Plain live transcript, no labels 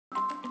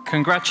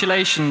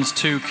Congratulations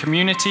to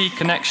Community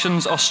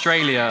Connections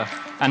Australia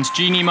and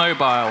Jeenee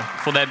Mobile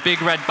for their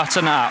Big Red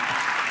Button app.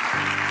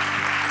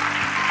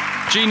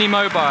 Jeenee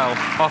Mobile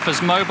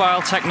offers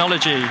mobile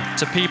technology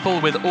to people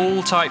with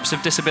all types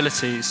of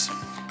disabilities.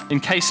 In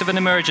case of an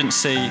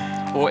emergency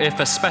or if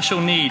a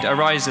special need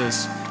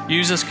arises,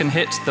 users can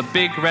hit the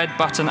Big Red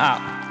Button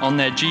app on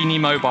their Jeenee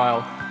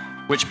Mobile,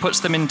 which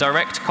puts them in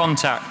direct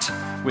contact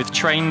with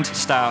trained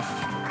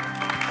staff.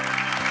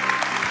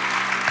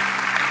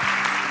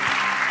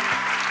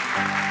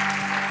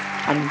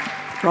 I'm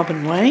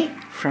Robin Way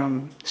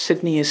from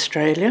Sydney,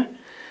 Australia.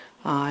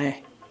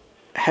 I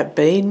have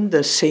been the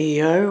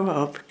CEO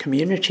of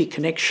Community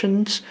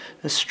Connections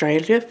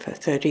Australia for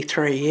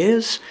 33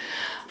 years.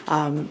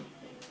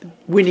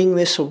 Winning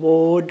this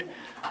award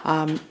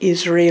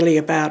is really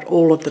about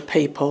all of the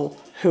people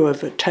who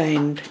have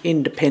attained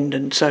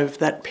independence over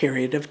that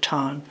period of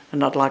time,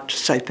 and I'd like to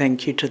say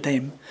thank you to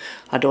them.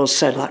 I'd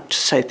also like to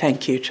say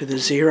thank you to the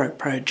Zero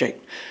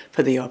Project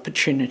for the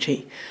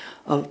opportunity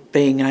of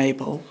being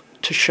able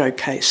to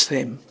showcase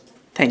them.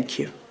 Thank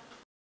you.